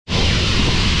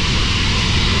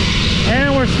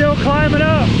still climbing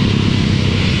up.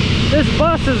 This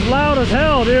bus is loud as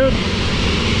hell, dude.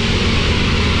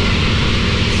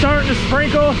 Starting to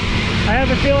sprinkle. I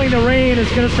have a feeling the rain is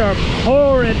gonna start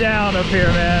pouring down up here,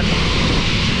 man.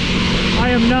 I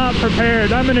am not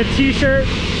prepared. I'm in a t-shirt,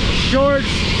 shorts,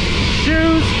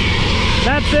 shoes.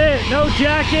 That's it. No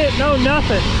jacket, no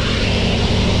nothing.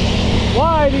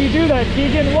 Why do you do that,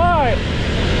 Keagan? Why?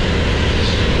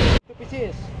 2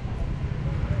 pieces.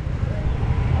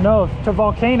 No, to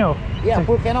Volcano. Yeah,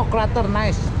 Volcano crater,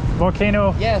 nice.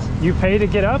 Volcano? Yes. You pay to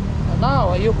get up?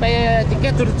 No, you pay a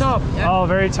ticket to the top. Yeah? Oh,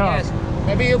 very top. Yes.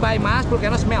 Maybe you buy mask,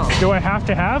 Volcano smell. Do I have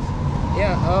to have?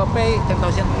 Yeah, pay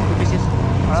 10,000 pieces.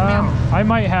 Smell. I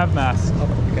might have masks.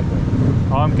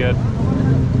 Oh, I'm good.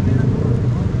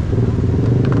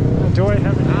 Do I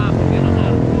have it?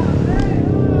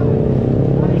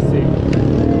 Let me see.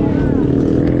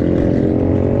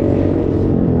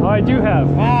 Oh, I do have.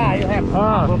 You have.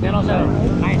 Volcano smell.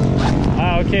 Nice.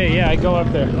 Okay, yeah, I go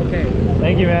up there. Okay.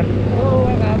 Thank you, man. Oh,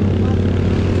 welcome.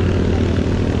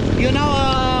 You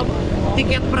know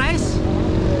ticket price?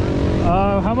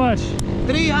 How much?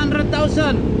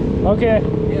 300,000. Okay.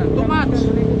 Yeah, too much.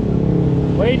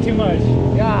 Way too much.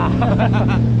 Yeah.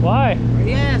 Why?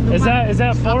 Yes. Is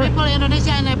that for people in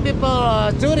Indonesia and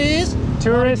people tourists?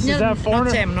 Tourists? Is that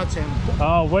foreigner? Not same.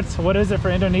 Oh, what is it for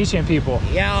Indonesian people?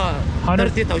 Yeah,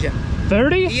 30,000.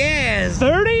 30? Yes.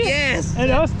 30? Yes.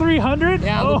 And us 300?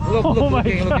 Yeah, look,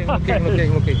 looking.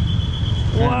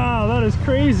 Wow, that is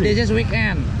crazy. This is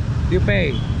weekend. You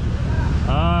pay.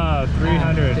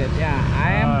 300. Yeah,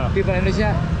 I am people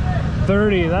Indonesia.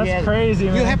 30, that's crazy,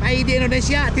 man. You have ID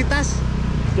Indonesia, Titas?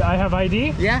 I have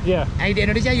ID? Yeah? Yeah. ID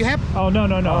Indonesia you have? Oh, no.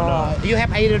 You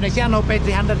have ID Indonesia, no pay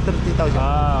 330,000.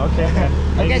 Okay.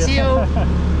 Okay, see you.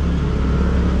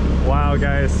 Wow,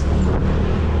 guys.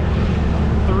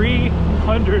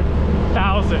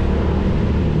 300,000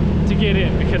 to get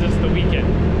in because it's the weekend.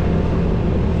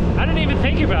 I didn't even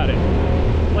think about it.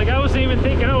 Like, I wasn't even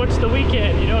thinking, oh, it's the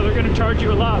weekend. You know, they're going to charge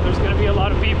you a lot. There's going to be a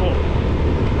lot of people.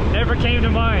 Never came to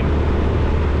mind.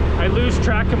 I lose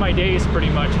track of my days pretty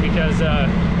much because,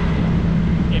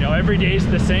 you know, every day is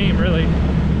the same, really.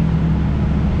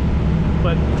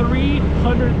 But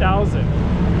 300,000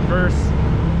 versus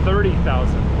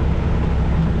 30,000.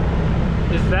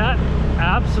 Is that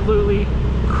absolutely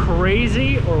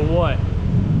crazy or what?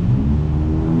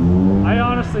 I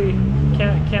honestly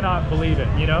cannot believe it,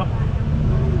 you know?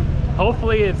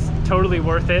 Hopefully it's totally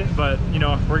worth it, but you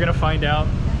know, we're gonna find out.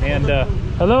 And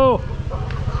hello.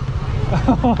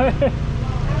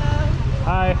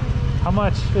 Hi. How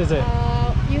much is it?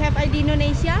 You have ID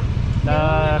Indonesia?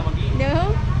 No.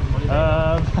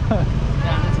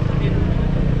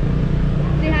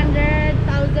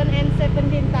 300,000 and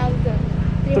 17,000.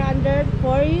 300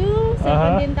 for you,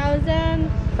 17,000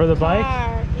 for the bike.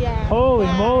 Yeah. Holy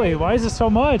moly! Why is it so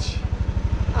much?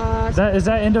 Is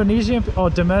that Indonesian? Oh,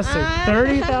 domestic.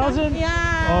 30,000?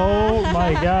 Yeah. Oh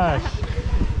my gosh!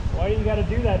 Why do you got to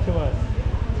do that to us?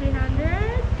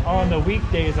 300. Oh, on the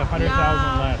weekdays,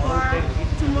 100,000 less.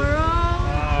 For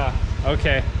tomorrow.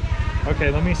 Okay.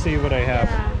 Okay, let me see what I have.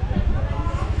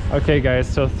 Yeah. Okay, guys,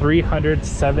 so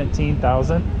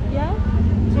 317,000. Yeah.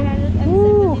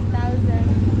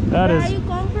 317,000. That Where is are you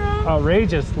come from?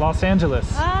 outrageous. Los Angeles.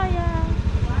 Ah, yeah.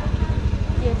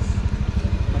 Yes.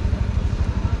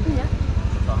 Yeah.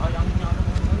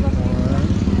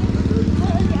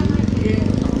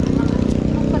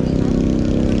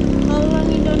 How long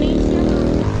Indonesia?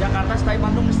 Jakarta stay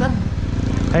Bandung, Mister.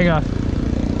 Hang on.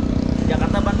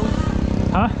 Jakarta Bandung.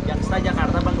 Huh? Stay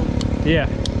Jakarta Bandung. Yeah.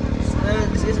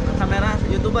 This is camera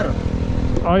YouTuber.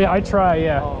 Oh yeah, I try.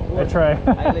 Yeah, I try.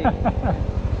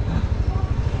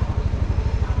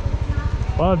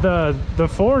 Well, the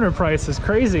foreigner price is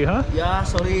crazy, huh? Yeah,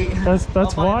 sorry.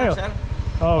 That's wild. Sir.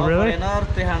 Oh, really? Foreigner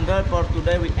 300 for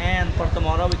today weekend. For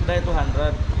tomorrow weekday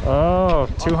 200. Oh,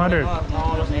 200.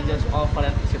 No, Los Angeles all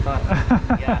foreign visitor.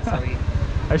 Yeah, sorry.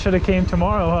 I should have came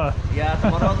tomorrow, huh? Yeah,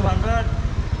 tomorrow 200.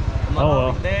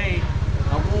 Tomorrow weekday.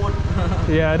 No good.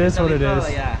 Yeah, it is what it is.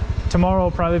 Yeah. Tomorrow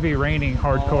will probably be raining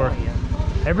hardcore. Oh, yeah.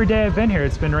 Every day I've been here,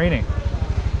 it's been raining.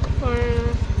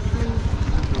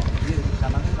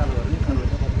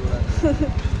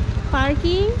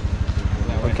 Parking.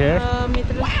 Okay.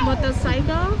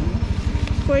 Motorcycle.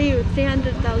 For you,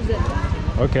 300,000.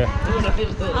 Okay.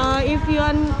 If you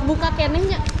want buka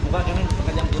kenehnya.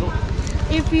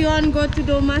 If you want go to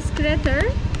Domas Crater,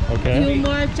 you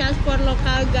more charge for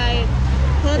local guide.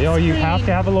 Oh, you have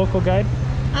to have a local guide?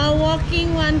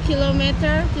 Walking 1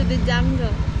 kilometer to the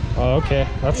jungle. Oh, okay.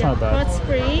 That's not bad. Hot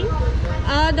spring.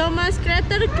 Domas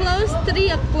Crater close 3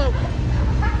 o'clock.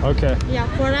 Okay. Yeah,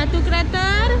 for Ratu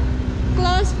Crater,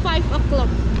 close 5 o'clock.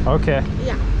 Okay.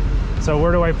 Yeah. So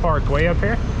where do I park? Way up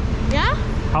here? Yeah.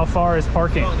 How far is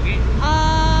parking?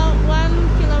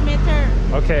 1 kilometer.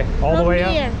 Okay, all the From way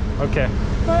here. up? Okay.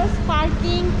 First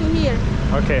parking to here.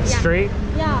 Okay, Yeah. straight?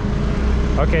 Yeah.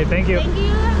 Okay, thank you. Thank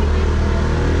you.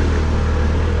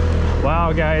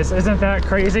 Wow, guys, isn't that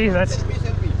crazy? That's...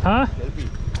 Huh?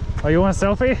 Oh, you want a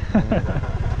selfie?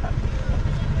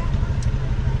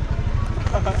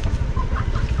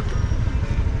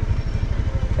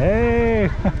 Hey!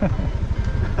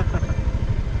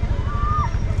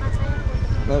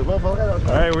 All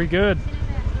right, we good.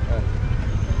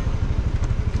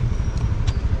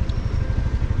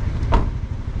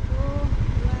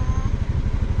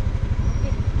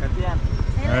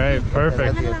 All right,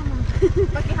 perfect. Am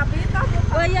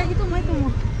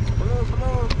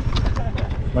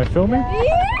I filming?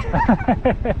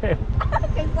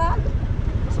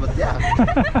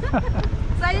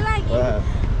 Saya lagi.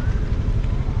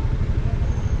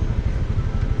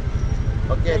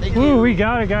 Okay, thank you. Woo, we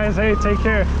got it, guys. Hey, take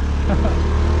care.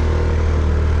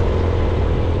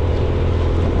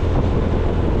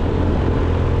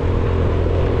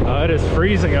 Oh, it is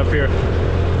freezing up here.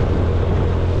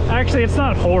 Actually, it's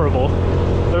not horrible.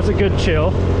 There's a good chill.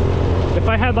 If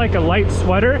I had like a light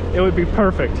sweater, it would be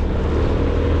perfect.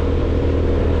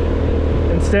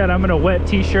 Instead, I'm in a wet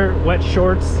t-shirt, wet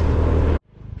shorts.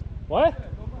 What?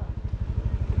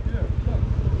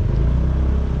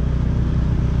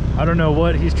 I don't know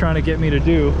what he's trying to get me to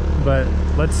do, but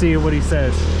let's see what he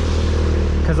says.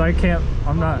 Because I can't,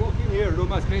 I'm not. Walking here, do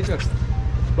much nature.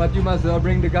 But you must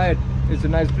bring the guide. It's a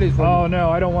nice place for Oh you. no,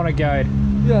 I don't want a guide.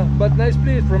 Yeah, but nice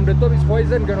place. From the top is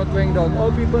poison, cannot going down.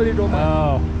 All people you don't mind.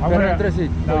 Oh, I'm Cannot gonna, interest it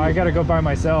no, for I you. gotta go by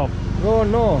myself. No,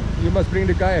 no, you must bring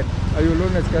the guide. Are you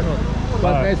alone as cannot?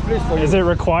 But nice place for you. Is it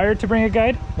required to bring a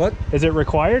guide? What? Is it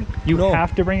required? You No.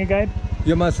 have to bring a guide?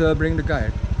 You must bring the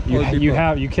guide.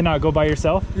 You cannot go by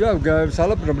yourself? You have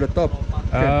salad from the top.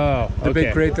 Oh, The okay.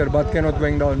 big crater, but cannot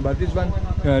going down. But this one,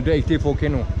 the active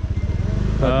volcano.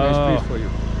 But nice place for you.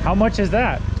 How much is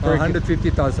that? For a-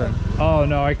 150,000. Oh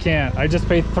no, I can't. I just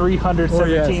paid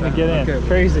 317 to get in. Okay.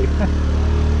 Crazy.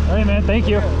 All right, man. Thank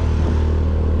you.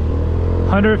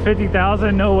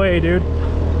 150,000? No way, dude.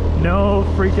 No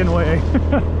freaking way.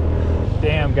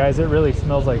 Damn, guys, it really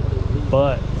smells like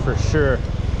butt for sure.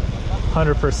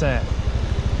 100%.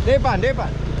 Depan,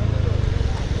 depan.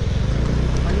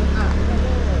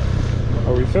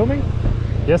 Are we filming?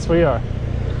 Yes, we are.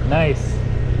 Nice.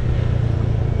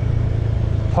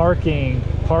 Parking,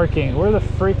 parking. Where the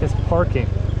freak is parking?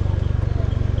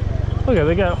 Look at,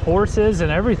 they got horses and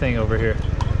everything over here.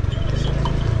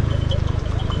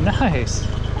 Nice.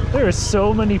 There are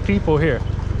so many people here.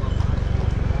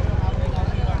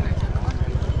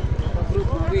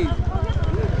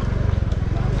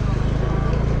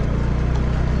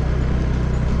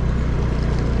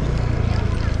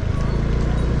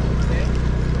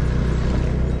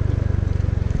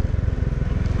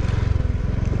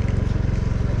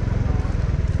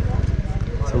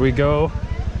 So we go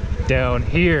down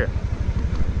here.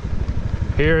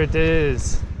 Here it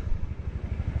is.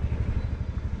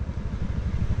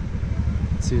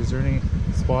 Let's see, is there any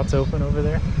spots open over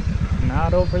there?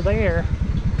 Not over there.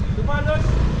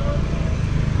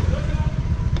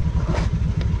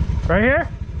 Right here?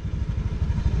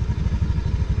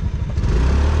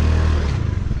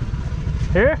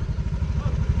 Here?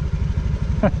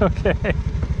 Okay.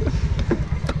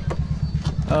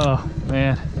 Oh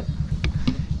man,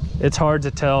 it's hard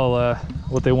to tell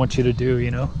what they want you to do,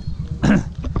 you know.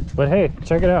 But hey,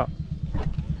 check it out.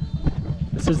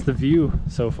 This is the view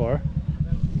so far.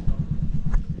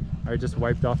 I just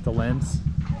wiped off the lens.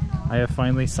 I have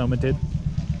finally summited.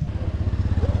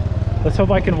 Let's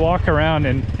hope I can walk around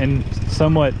in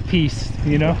somewhat peace,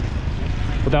 you know,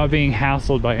 without being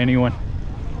hassled by anyone.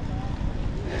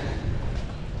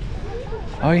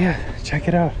 Oh yeah, check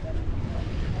it out.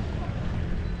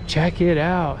 Check it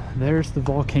out. There's the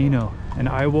volcano, and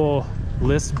I will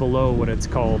list below what it's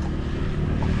called.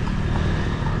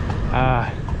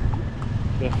 Ah,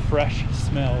 the fresh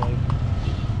smell of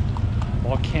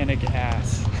volcanic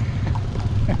ass.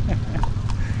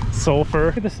 Sulfur.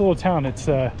 Look at this little town. It's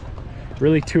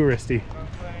really touristy.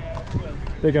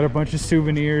 They got a bunch of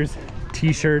souvenirs,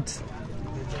 t-shirts,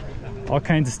 all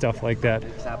kinds of stuff like that.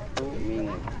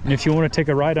 And if you want to take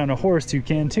a ride on a horse, you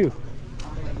can too.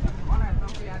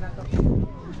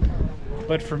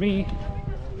 But for me,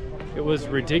 it was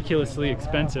ridiculously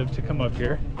expensive to come up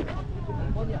here.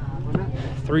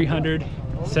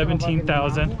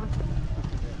 317,000.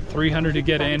 300 to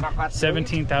get in,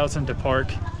 17,000 to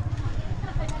park.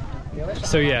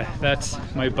 So yeah, that's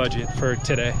my budget for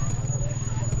today.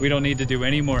 we don't need to do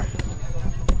any more.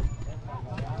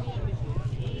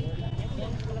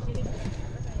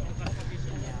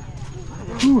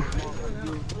 Whew.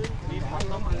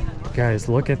 Guys,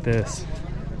 look at this.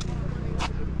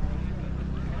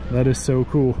 That is so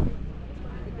cool.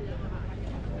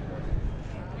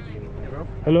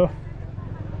 Hello.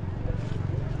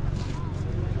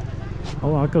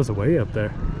 Oh, it goes way up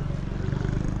there.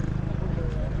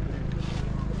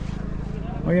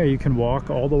 Oh yeah, you can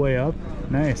walk all the way up.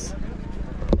 Nice.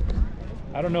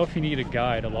 I don't know if you need a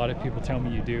guide. A lot of people tell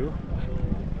me you do,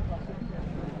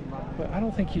 but I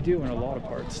don't think you do in a lot of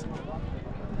parts.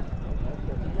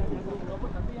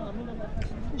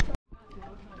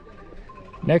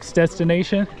 Next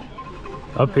destination,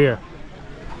 up here.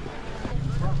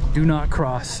 Do not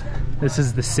cross. This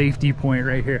is the safety point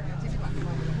right here.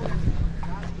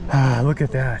 Ah, look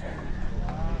at that.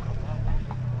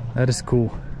 That is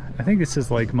cool. I think this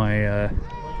is like my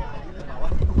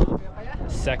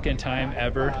second time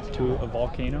ever to a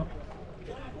volcano.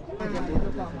 All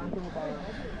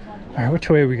right, which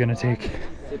way are we gonna take?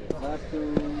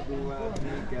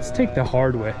 Let's take the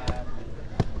hard way.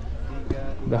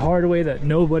 The hard way that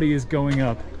nobody is going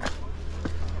up.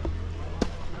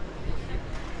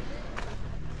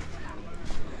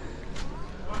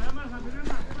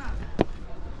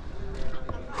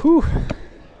 Whew.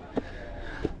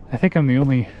 I think I'm the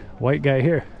only white guy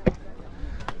here.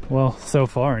 Well, so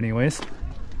far anyways.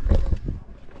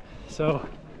 So,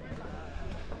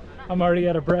 I'm already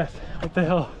out of breath. What the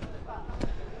hell?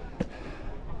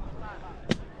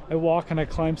 I walk and I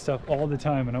climb stuff all the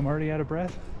time and I'm already out of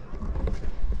breath.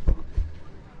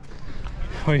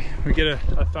 Wait, we get a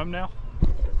thumbnail?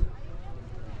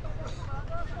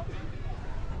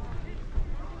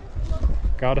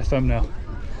 Got a thumbnail.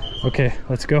 Okay,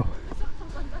 let's go.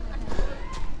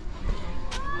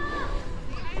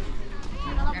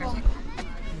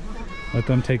 Let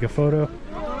them take a photo.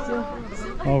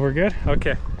 Oh, we're good?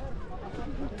 Okay.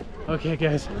 Okay,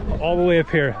 guys, all the way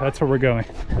up here, that's where we're going.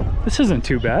 This isn't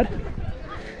too bad.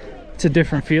 It's a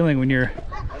different feeling when you're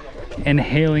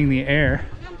inhaling the air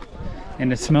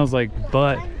and it smells like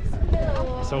butt.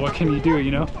 So what can you do, you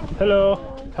know?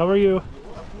 Hello, how are you?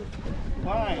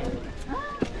 Fine.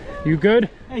 You good?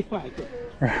 Hey, fine.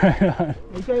 Right on.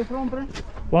 Where are you from, bro?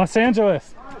 Los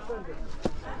Angeles.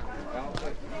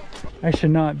 I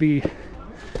should not be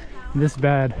this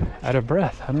bad out of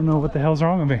breath. I don't know what the hell's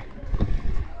wrong with me.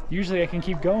 Usually I can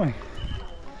keep going.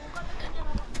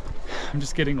 I'm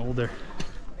just getting older.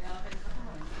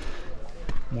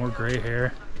 More gray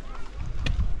hair.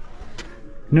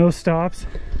 No stops.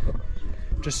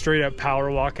 Just straight up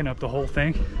power walking up the whole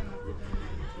thing.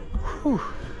 Whew.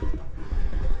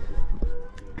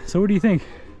 So what do you think?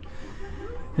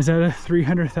 Is that a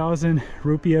 300,000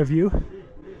 Rupiah view?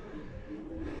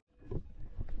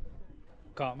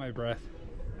 Caught my breath.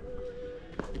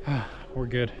 We're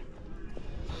good.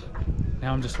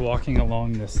 Now I'm just walking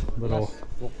along this little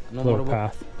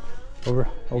path. Over,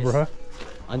 huh?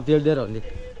 Until there only.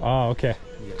 Oh, okay.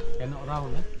 Cannot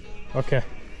round, eh? Okay.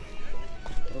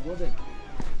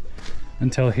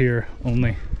 Until here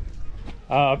only.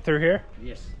 Up through here?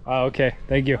 Yes. Oh, okay.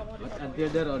 Thank you. But until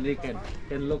there only can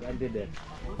look until there.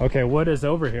 Okay, what is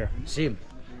over here? Same.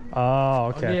 Oh,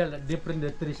 okay. Only different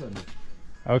the trees only.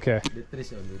 Okay. The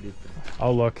trees only different.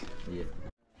 I'll look. Yeah.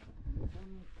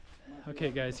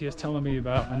 Okay, guys, he was telling me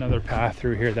about another path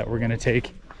through here that we're gonna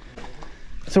take.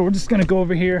 So we're just gonna go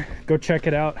over here, go check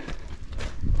it out,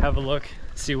 have a look,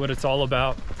 see what it's all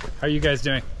about. How are you guys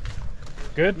doing?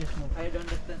 Good? Yes, I don't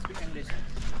understand speak English.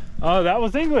 Oh, that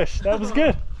was English. That was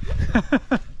good.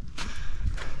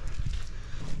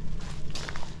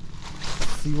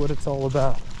 See what it's all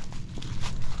about.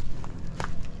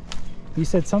 He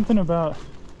said something about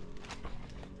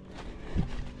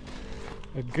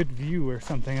a good view or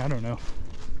something. I don't know.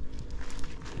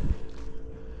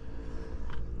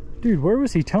 Dude, where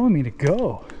was he telling me to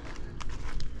go?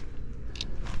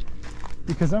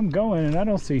 Because I'm going and I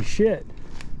don't see shit.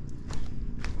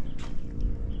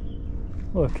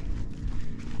 Look.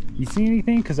 You see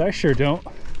anything? Because I sure don't.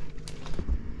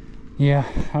 Yeah,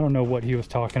 I don't know what he was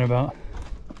talking about.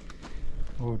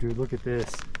 Oh, dude, look at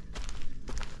this.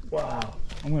 Wow,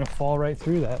 I'm gonna fall right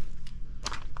through that.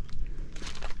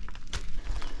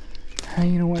 Hey,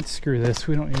 you know what? Screw this.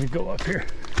 We don't need to go up here.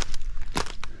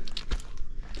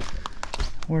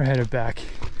 We're headed back.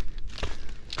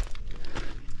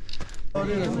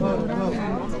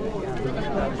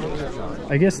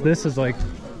 I guess this is like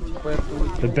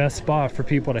the best spot for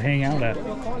people to hang out at.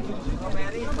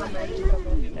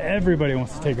 Everybody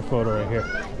wants to take a photo right here.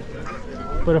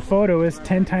 But a photo is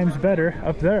 10 times better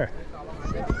up there.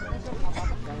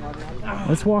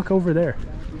 Let's walk over there.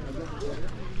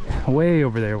 Way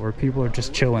over there where people are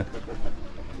just chilling.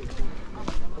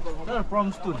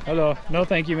 Hello. No,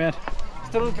 thank you, man.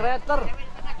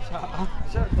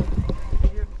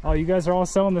 Oh, you guys are all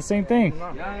selling the same thing.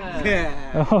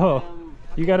 Yeah. Oh,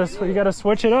 you gotta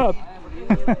switch it up.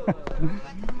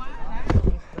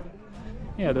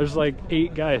 Yeah, there's like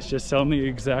 8 guys just selling the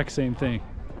exact same thing.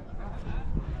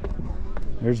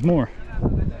 There's more.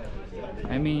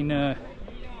 I mean,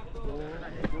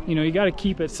 you know, you got to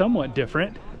keep it somewhat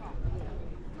different.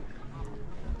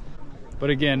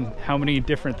 But again, how many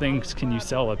different things can you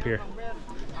sell up here?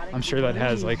 I'm sure that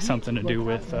has like something to do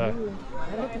with the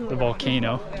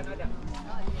volcano.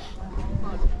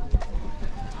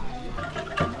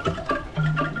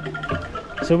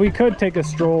 So we could take a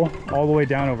stroll all the way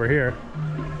down over here,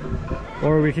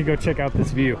 or we could go check out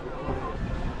this view.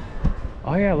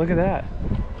 Oh yeah, look at that.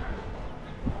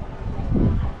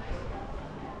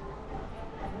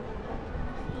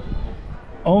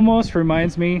 Almost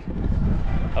reminds me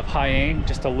of Haiyang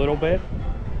just a little bit,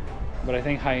 but I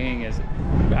think Haiyang is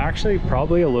actually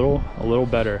probably a little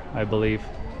better, I believe.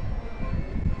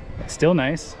 It's still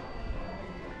nice.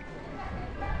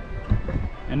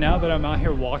 And now that I'm out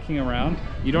here walking around,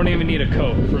 you don't even need a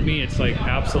coat. For me, it's like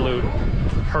absolute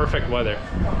perfect weather.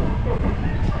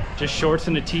 Just shorts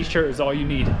and a t-shirt is all you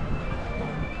need.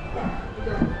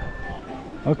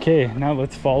 Okay, now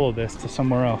let's follow this to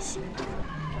somewhere else.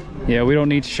 Yeah, we don't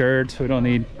need shirts, we don't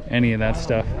need any of that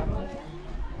stuff.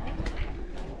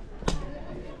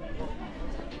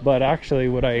 But actually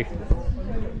what I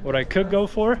could go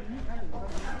for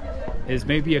is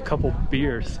maybe a couple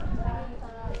beers.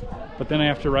 But then I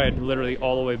have to ride literally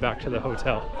all the way back to the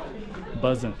hotel,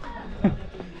 buzzing.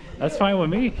 That's fine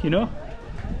with me, you know?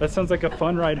 That sounds like a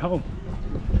fun ride home.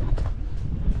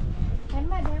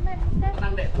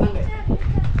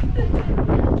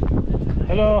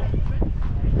 Hello.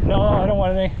 No, I don't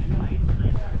want any.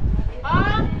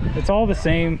 It's all the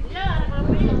same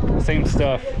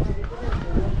stuff.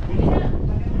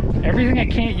 Everything I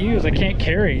can't use, I can't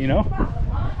carry, you know?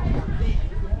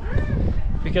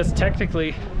 Because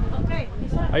technically,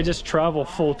 I just travel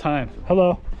full time.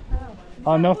 Hello.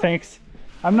 Oh, no thanks.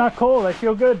 I'm not cold, I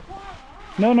feel good.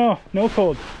 No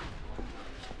cold.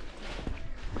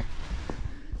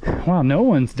 Wow, no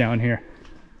one's down here.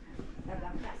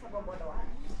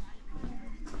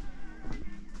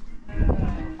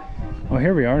 Oh,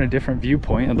 here we are in a different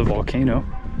viewpoint of the volcano.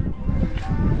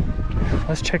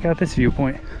 Let's check out this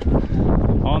viewpoint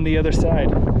on the other side.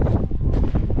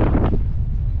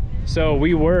 So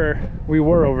we were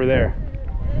over there.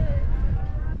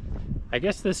 I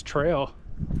guess this trail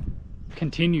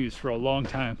continues for a long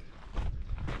time.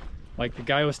 Like the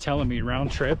guy was telling me, round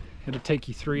trip, it'll take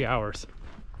you 3 hours.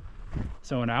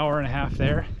 So an hour and a half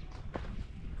there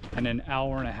and an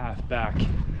hour and a half back.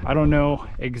 I don't know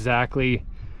exactly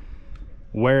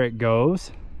where it goes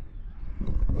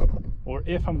or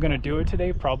if I'm gonna do it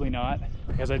today. Probably not,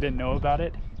 because I didn't know about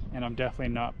it, and I'm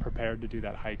definitely not prepared to do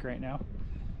that hike right now,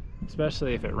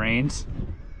 especially if it rains.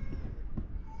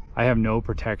 I have no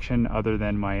protection other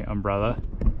than my umbrella,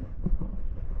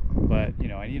 but you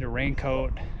know, I need a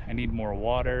raincoat, I need more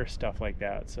water, stuff like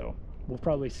that. So we'll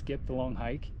probably skip the long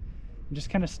hike and just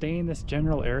kind of stay in this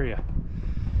general area,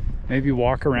 maybe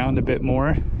walk around a bit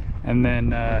more, and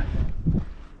then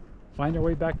find our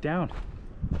way back down.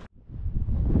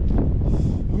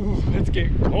 Ooh, it's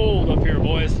getting cold up here,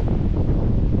 boys.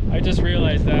 I just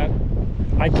realized that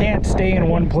I can't stay in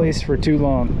one place for too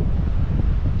long.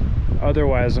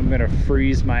 Otherwise, I'm gonna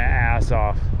freeze my ass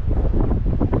off.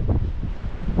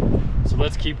 So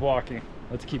let's keep walking.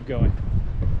 Let's keep going.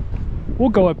 We'll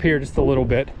go up here just a little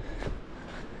bit.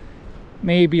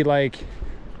 Maybe like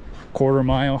a quarter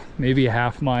mile, maybe a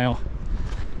half mile,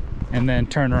 and then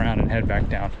turn around and head back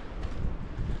down.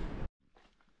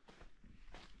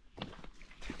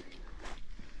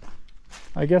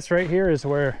 I guess right here is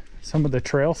where some of the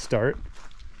trails start.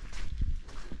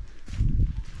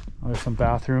 Oh, there's some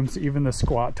bathrooms, even the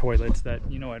squat toilets that,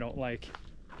 you know, I don't like.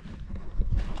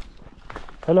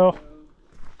 Hello.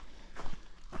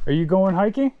 Are you going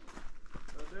hiking?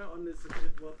 There on the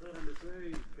secret water and this way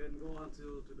you can go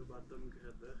until to the bottom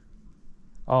crater.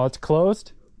 Oh, it's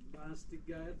closed? Must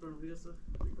guide from here, sir,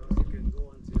 because you can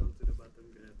go until to the bottom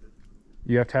crater.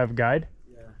 You have to have a guide?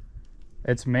 Yeah.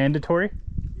 It's mandatory?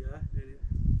 Yeah.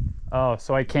 Oh,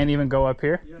 so I can't even go up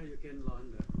here? Yeah, you can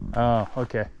learn that. Oh,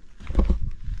 okay.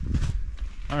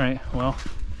 All right, well,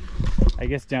 I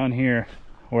guess down here,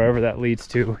 wherever that leads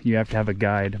to, you have to have a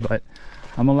guide, but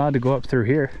I'm allowed to go up through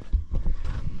here.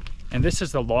 And this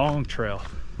is the long trail.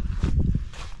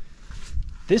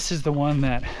 This is the one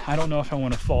that I don't know if I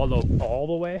want to follow all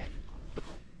the way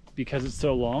because it's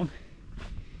so long.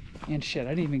 And shit, I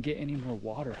didn't even get any more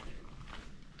water.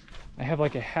 I have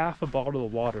like a half a bottle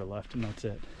of water left and that's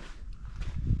it.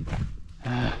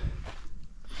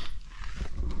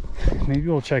 Maybe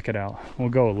we'll check it out. We'll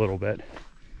go a little bit.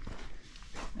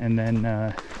 And then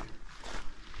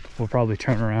we'll probably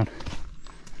turn around.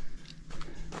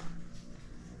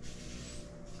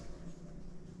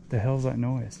 The hell's that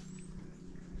noise?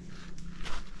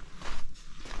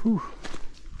 Whew.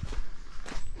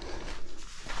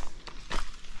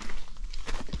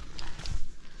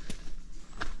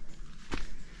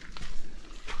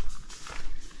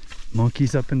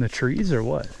 Monkeys up in the trees or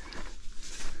what?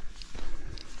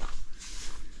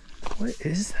 What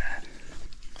is that?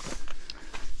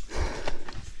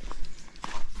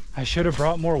 I should have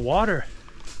brought more water.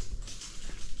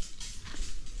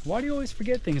 Why do you always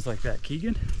forget things like that,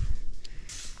 Keagan?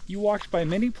 You walked by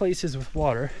many places with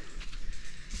water.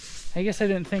 I guess I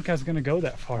didn't think I was gonna go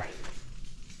that far.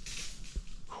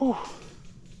 Whew.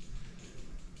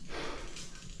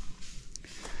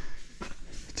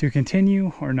 To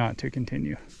continue or not to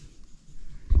continue?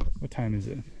 What time is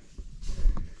it?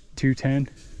 2:10?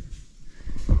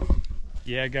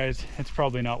 Yeah, guys, it's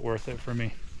probably not worth it for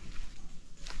me.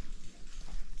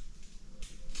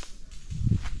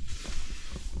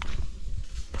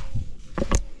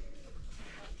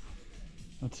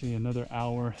 Let's see, another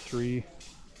hour, 3.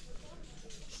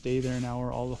 Stay there an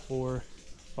hour, all the 4,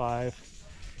 5.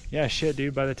 Yeah, shit,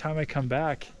 dude, by the time I come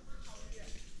back,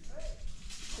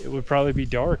 it would probably be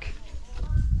dark.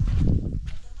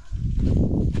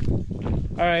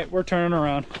 All right, we're turning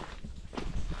around.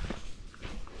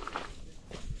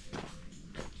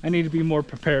 I need to be more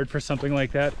prepared for something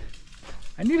like that.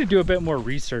 I need to do a bit more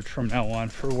research from now on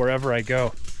for wherever I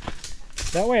go.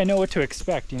 That way I know what to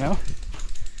expect, you know?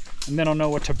 And then I'll know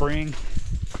what to bring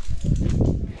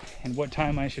and what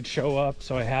time I should show up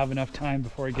so I have enough time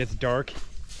before it gets dark.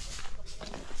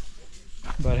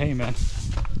 But hey, man,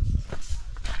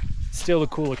 still a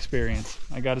cool experience.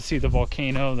 I got to see the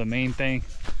volcano, the main thing.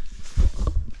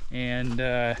 And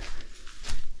yeah,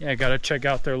 I got to check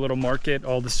out their little market,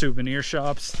 all the souvenir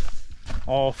shops,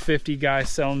 all 50 guys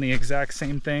selling the exact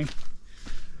same thing.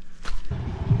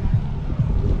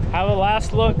 Have a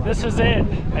last look. This is it.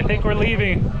 I think we're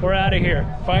leaving. We're out of here,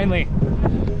 finally.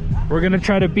 We're gonna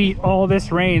try to beat all this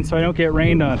rain so I don't get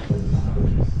rained on.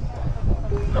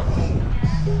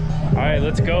 All right,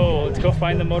 let's go. Let's go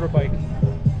find the motorbike.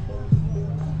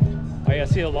 I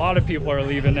see a lot of people are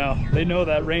leaving now. They know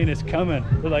that rain is coming.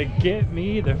 They're like, get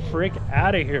me the frick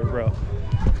out of here, bro.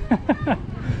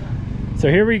 So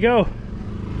here we go.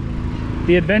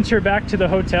 The adventure back to the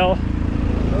hotel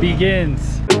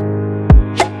begins.